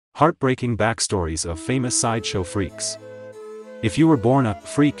Heartbreaking backstories of famous sideshow freaks. If you were born a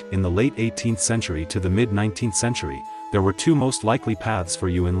freak in the late 18th century to the mid-19th century, there were two most likely paths for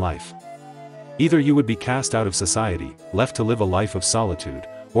you in life. Either you would be cast out of society, left to live a life of solitude,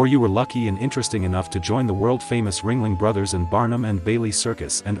 or you were lucky and interesting enough to join the world-famous Ringling Brothers and Barnum and Bailey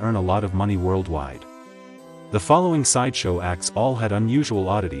Circus and earn a lot of money worldwide. The following sideshow acts all had unusual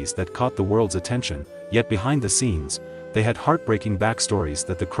oddities that caught the world's attention, yet behind the scenes, they had heartbreaking backstories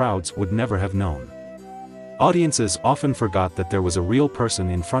that the crowds would never have known. Audiences often forgot that there was a real person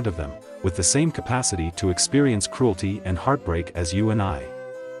in front of them, with the same capacity to experience cruelty and heartbreak as you and I.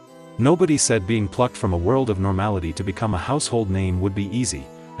 Nobody said being plucked from a world of normality to become a household name would be easy,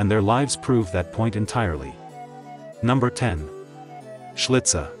 and their lives prove that point entirely. Number 10.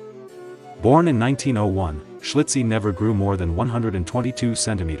 Schlitzie. Born in 1901, Schlitzie never grew more than 122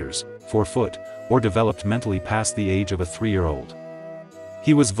 centimeters, 4 foot, or developed mentally past the age of a 3-year-old.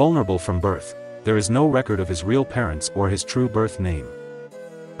 He was vulnerable from birth. There is no record of his real parents or his true birth name.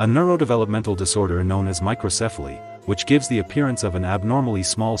 A neurodevelopmental disorder known as microcephaly, which gives the appearance of an abnormally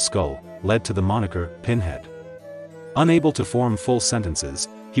small skull, led to the moniker Pinhead. Unable to form full sentences,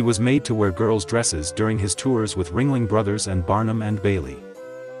 he was made to wear girls' dresses during his tours with Ringling Brothers and Barnum and Bailey.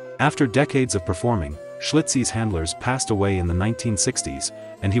 After decades of performing, Schlitzie's handlers passed away in the 1960s,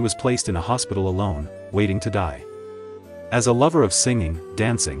 and he was placed in a hospital alone, waiting to die. As a lover of singing,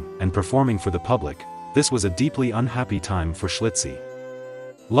 dancing, and performing for the public, this was a deeply unhappy time for Schlitzie.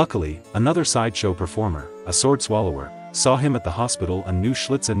 Luckily, another sideshow performer, a sword swallower, saw him at the hospital and knew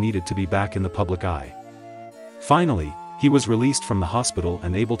Schlitzie needed to be back in the public eye. Finally, he was released from the hospital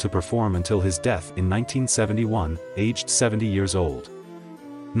and able to perform until his death in 1971, aged 70 years old.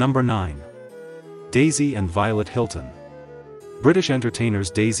 Number 9. Daisy and Violet Hilton. British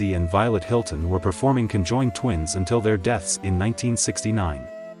entertainers Daisy and Violet Hilton were performing conjoined twins until their deaths in 1969.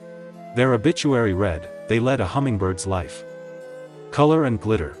 Their obituary read, "They led a hummingbird's life. Color and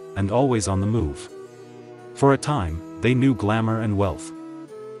glitter, and always on the move. For a time, they knew glamour and wealth.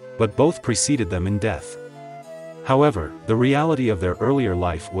 But both preceded them in death." However, the reality of their earlier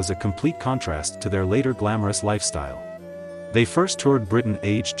life was a complete contrast to their later glamorous lifestyle. They first toured Britain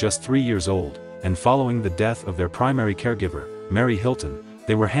aged just 3 years old, and following the death of their primary caregiver, Mary Hilton,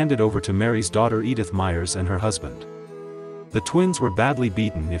 they were handed over to Mary's daughter Edith Myers and her husband. The twins were badly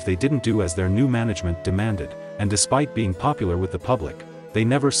beaten if they didn't do as their new management demanded, and despite being popular with the public, they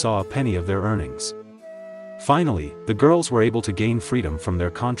never saw a penny of their earnings. Finally, the girls were able to gain freedom from their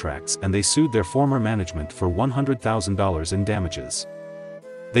contracts and they sued their former management for $100,000 in damages.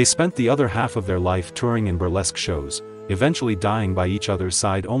 They spent the other half of their life touring in burlesque shows, eventually dying by each other's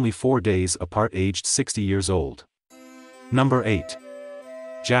side only 4 days apart aged 60 years old. Number 8.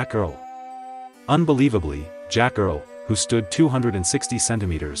 Jack Earl. Unbelievably, Jack Earl, who stood 260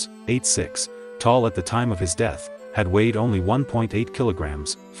 centimeters, 8'6", tall at the time of his death, had weighed only 1.8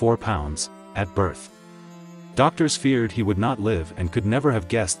 kilograms, 4 pounds, at birth. Doctors feared he would not live and could never have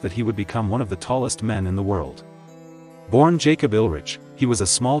guessed that he would become one of the tallest men in the world. Born Jacob Ilrich, he was a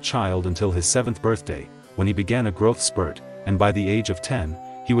small child until his 7th birthday, when he began a growth spurt, and by the age of 10,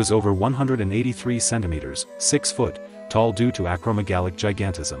 he was over 183 centimeters, 6 foot, tall due to acromegalic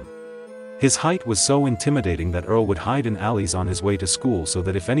gigantism. His height was so intimidating that Earl would hide in alleys on his way to school so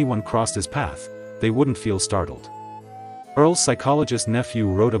that if anyone crossed his path, they wouldn't feel startled. Earl's psychologist nephew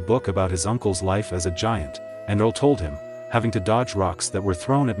wrote a book about his uncle's life as a giant, and Earl told him, "Having to dodge rocks that were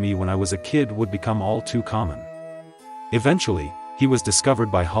thrown at me when I was a kid would become all too common." Eventually, he was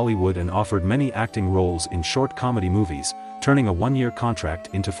discovered by Hollywood and offered many acting roles in short comedy movies, turning a 1-year contract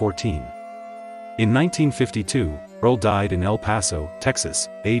into 14. In 1952, Earl died in El Paso, Texas,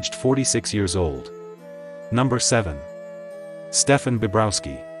 aged 46 years old. Number 7. Stefan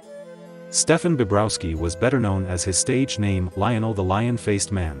Bobrowski. Stefan Bobrowski was better known as his stage name Lionel the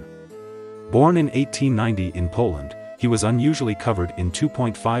Lion-Faced Man. Born in 1890 in Poland, he was unusually covered in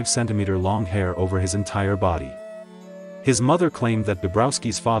 2.5 centimeter long hair over his entire body. His mother claimed that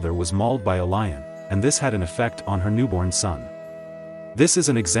Bobrowski's father was mauled by a lion, and this had an effect on her newborn son. This is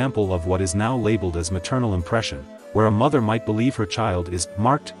an example of what is now labeled as maternal impression, where a mother might believe her child is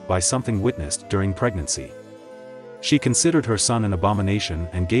marked by something witnessed during pregnancy. She considered her son an abomination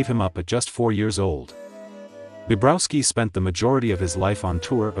and gave him up at just 4 years old. Bobrowski spent the majority of his life on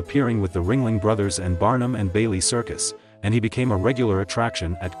tour appearing with the Ringling Brothers and Barnum and Bailey Circus, and he became a regular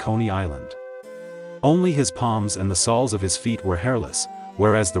attraction at Coney Island. Only his palms and the soles of his feet were hairless,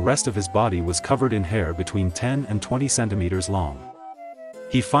 whereas the rest of his body was covered in hair between 10 and 20 centimeters long.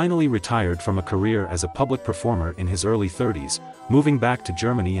 He finally retired from a career as a public performer in his early 30s, moving back to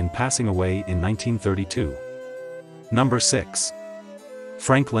Germany and passing away in 1932. Number 6.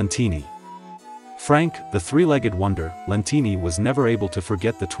 Frank Lentini. Frank, the three-legged wonder, Lentini was never able to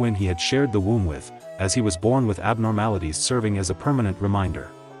forget the twin he had shared the womb with, as he was born with abnormalities serving as a permanent reminder.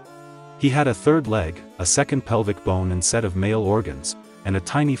 He had a third leg, a second pelvic bone and set of male organs, and a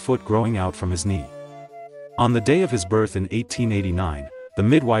tiny foot growing out from his knee. On the day of his birth in 1889, the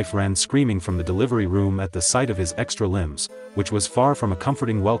midwife ran screaming from the delivery room at the sight of his extra limbs, which was far from a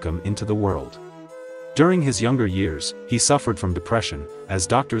comforting welcome into the world. During his younger years, he suffered from depression, as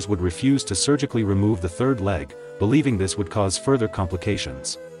doctors would refuse to surgically remove the third leg, believing this would cause further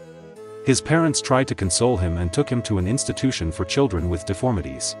complications. His parents tried to console him and took him to an institution for children with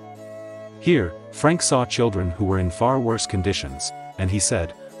deformities. Here, Frank saw children who were in far worse conditions, and he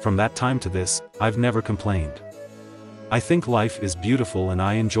said, "From that time to this, I've never complained. I think life is beautiful and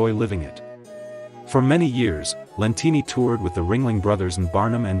I enjoy living it." For many years, Lentini toured with the Ringling Brothers and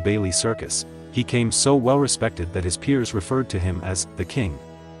Barnum and Bailey Circus. He came so well respected that his peers referred to him as the King.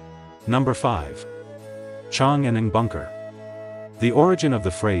 Number 5. Chong and Ng Bunker. The origin of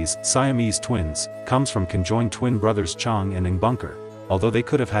the phrase Siamese twins comes from conjoined twin brothers Chong and Ng Bunker, although they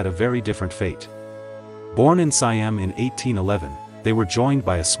could have had a very different fate. Born in Siam in 1811, they were joined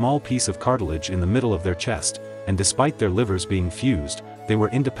by a small piece of cartilage in the middle of their chest, and despite their livers being fused, they were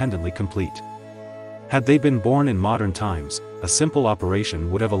independently complete. Had they been born in modern times, a simple operation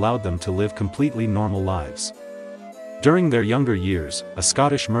would have allowed them to live completely normal lives. During their younger years, a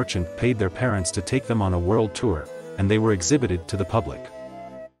Scottish merchant paid their parents to take them on a world tour, and they were exhibited to the public.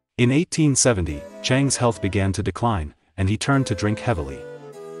 In 1870, Chang's health began to decline, and he turned to drink heavily.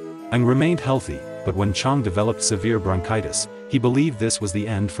 Ng remained healthy, but when Chong developed severe bronchitis, he believed this was the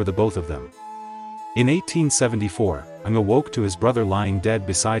end for the both of them. In 1874, Ng awoke to his brother lying dead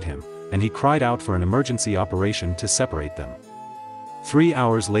beside him, and he cried out for an emergency operation to separate them. 3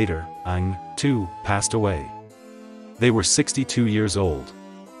 hours later, Ng, too, passed away. They were 62 years old.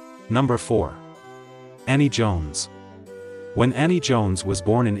 Number 4. Annie Jones. When Annie Jones was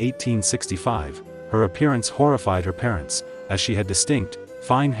born in 1865, her appearance horrified her parents, as she had distinct,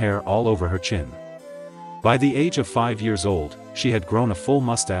 fine hair all over her chin. By the age of 5 years old, she had grown a full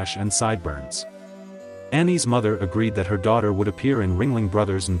mustache and sideburns. Annie's mother agreed that her daughter would appear in Ringling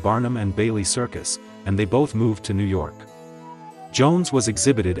Brothers and Barnum and Bailey Circus, and they both moved to New York. Jones was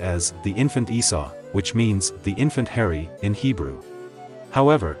exhibited as the infant Esau, which means the infant Harry in Hebrew.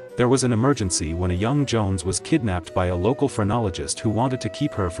 However, there was an emergency when a young Jones was kidnapped by a local phrenologist who wanted to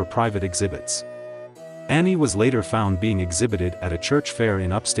keep her for private exhibits. Annie was later found being exhibited at a church fair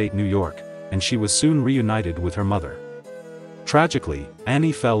in upstate New York, and she was soon reunited with her mother. Tragically,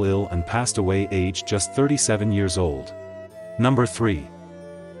 Annie fell ill and passed away aged just 37 years old. Number 3.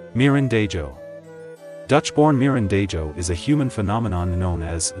 Mirandejo. Dutch-born Mirandejo is a human phenomenon known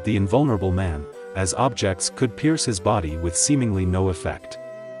as the invulnerable man, as objects could pierce his body with seemingly no effect.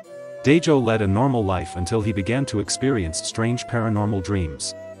 Dejo led a normal life until he began to experience strange paranormal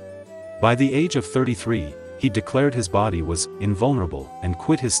dreams. By the age of 33, he declared his body was invulnerable and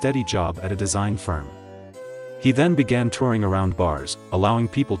quit his steady job at a design firm. He then began touring around bars, allowing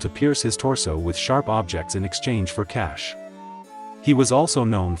people to pierce his torso with sharp objects in exchange for cash. He was also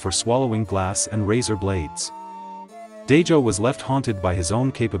known for swallowing glass and razor blades. Dejo was left haunted by his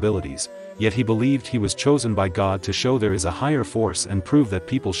own capabilities, yet he believed he was chosen by God to show there is a higher force and prove that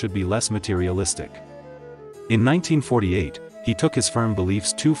people should be less materialistic. In 1948, he took his firm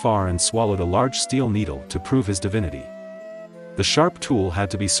beliefs too far and swallowed a large steel needle to prove his divinity. The sharp tool had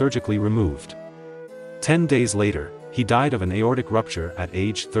to be surgically removed. 10 days later, he died of an aortic rupture at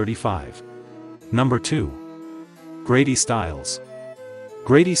age 35. Number 2. Grady Stiles.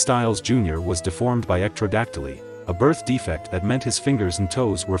 Grady Stiles Jr. was deformed by ectrodactyly, a birth defect that meant his fingers and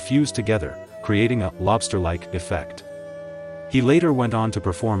toes were fused together, creating a lobster-like effect. He later went on to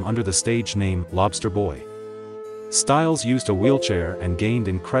perform under the stage name Lobster Boy. Stiles used a wheelchair and gained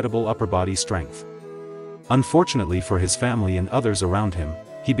incredible upper body strength. Unfortunately for his family and others around him,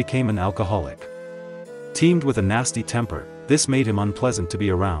 he became an alcoholic. Teamed with a nasty temper, this made him unpleasant to be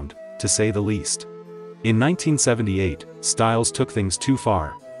around, to say the least. In 1978, Stiles took things too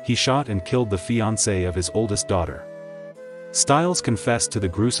far. He shot and killed the fiancée of his oldest daughter. Stiles confessed to the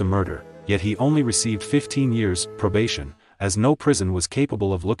gruesome murder, yet he only received 15 years probation, as no prison was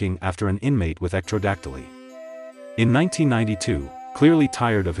capable of looking after an inmate with ectrodactyly. In 1992, clearly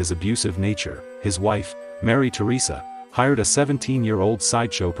tired of his abusive nature, his wife, Mary Teresa, hired a 17-year-old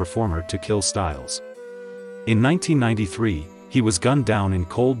sideshow performer to kill Stiles. In 1993, he was gunned down in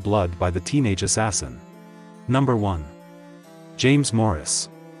cold blood by the teenage assassin. Number 1. James Morris.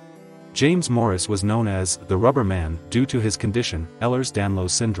 James Morris was known as the Rubber Man due to his condition, Ehlers-Danlos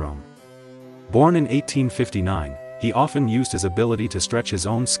syndrome. Born in 1859, He often used his ability to stretch his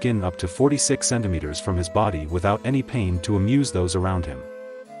own skin up to 46 centimeters from his body without any pain to amuse those around him.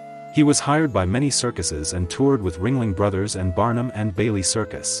 He was hired by many circuses and toured with Ringling Brothers and Barnum and Bailey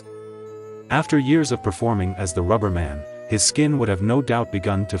Circus. After years of performing as the Rubber Man, his skin would have no doubt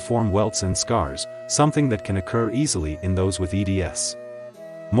begun to form welts and scars, something that can occur easily in those with EDS.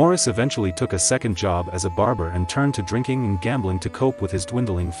 Morris eventually took a second job as a barber and turned to drinking and gambling to cope with his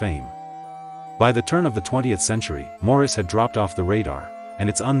dwindling fame. By the turn of the 20th century, Morris had dropped off the radar, and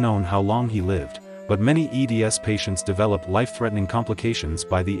it's unknown how long he lived, but many EDS patients develop life-threatening complications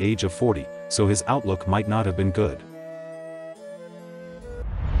by the age of 40, so his outlook might not have been good.